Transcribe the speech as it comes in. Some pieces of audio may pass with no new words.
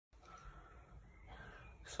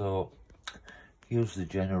So here's the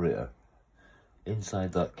generator.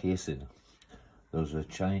 Inside that casing there's a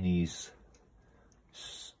Chinese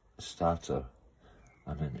stator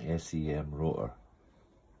and an SEM rotor.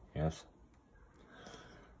 Yes,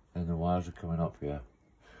 and the wires are coming up here,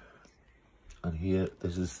 and here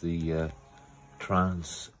this is the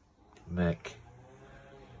transmic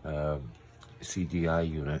CDI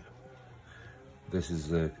unit. This is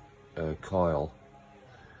the coil,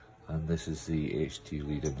 and this is the HT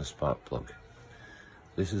lead and the spark plug.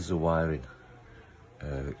 This is the wiring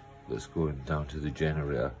that's going down to the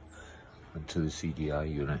generator and to the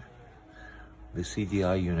CDI unit. The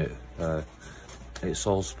CDI unit, it's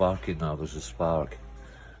all sparking now. There's a spark,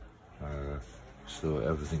 so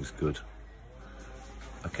everything's good.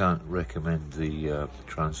 I can't recommend the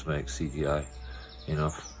transmic CDI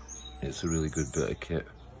enough. It's a really good bit of kit,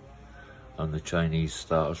 and the Chinese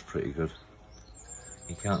starter's pretty good.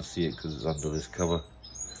 You can't see it because it's under this cover.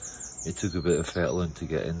 It took a bit of fettling to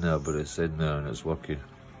get in there, but it's in there and it's working.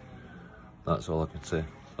 That's all I can say.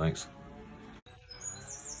 Thanks.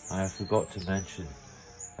 I forgot to mention,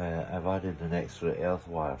 I've added an extra earth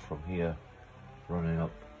wire from here running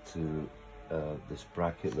up to this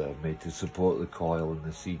bracket that I've made to support the coil and the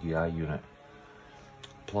CDI unit.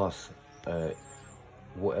 Plus,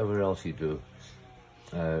 whatever else you do,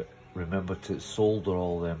 remember to solder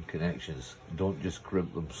all them connections. Don't just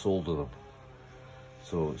crimp them, solder them.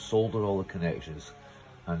 So solder all the connections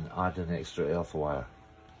and add an extra earth wire,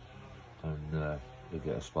 and you'll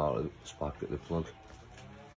get a spark at the plug.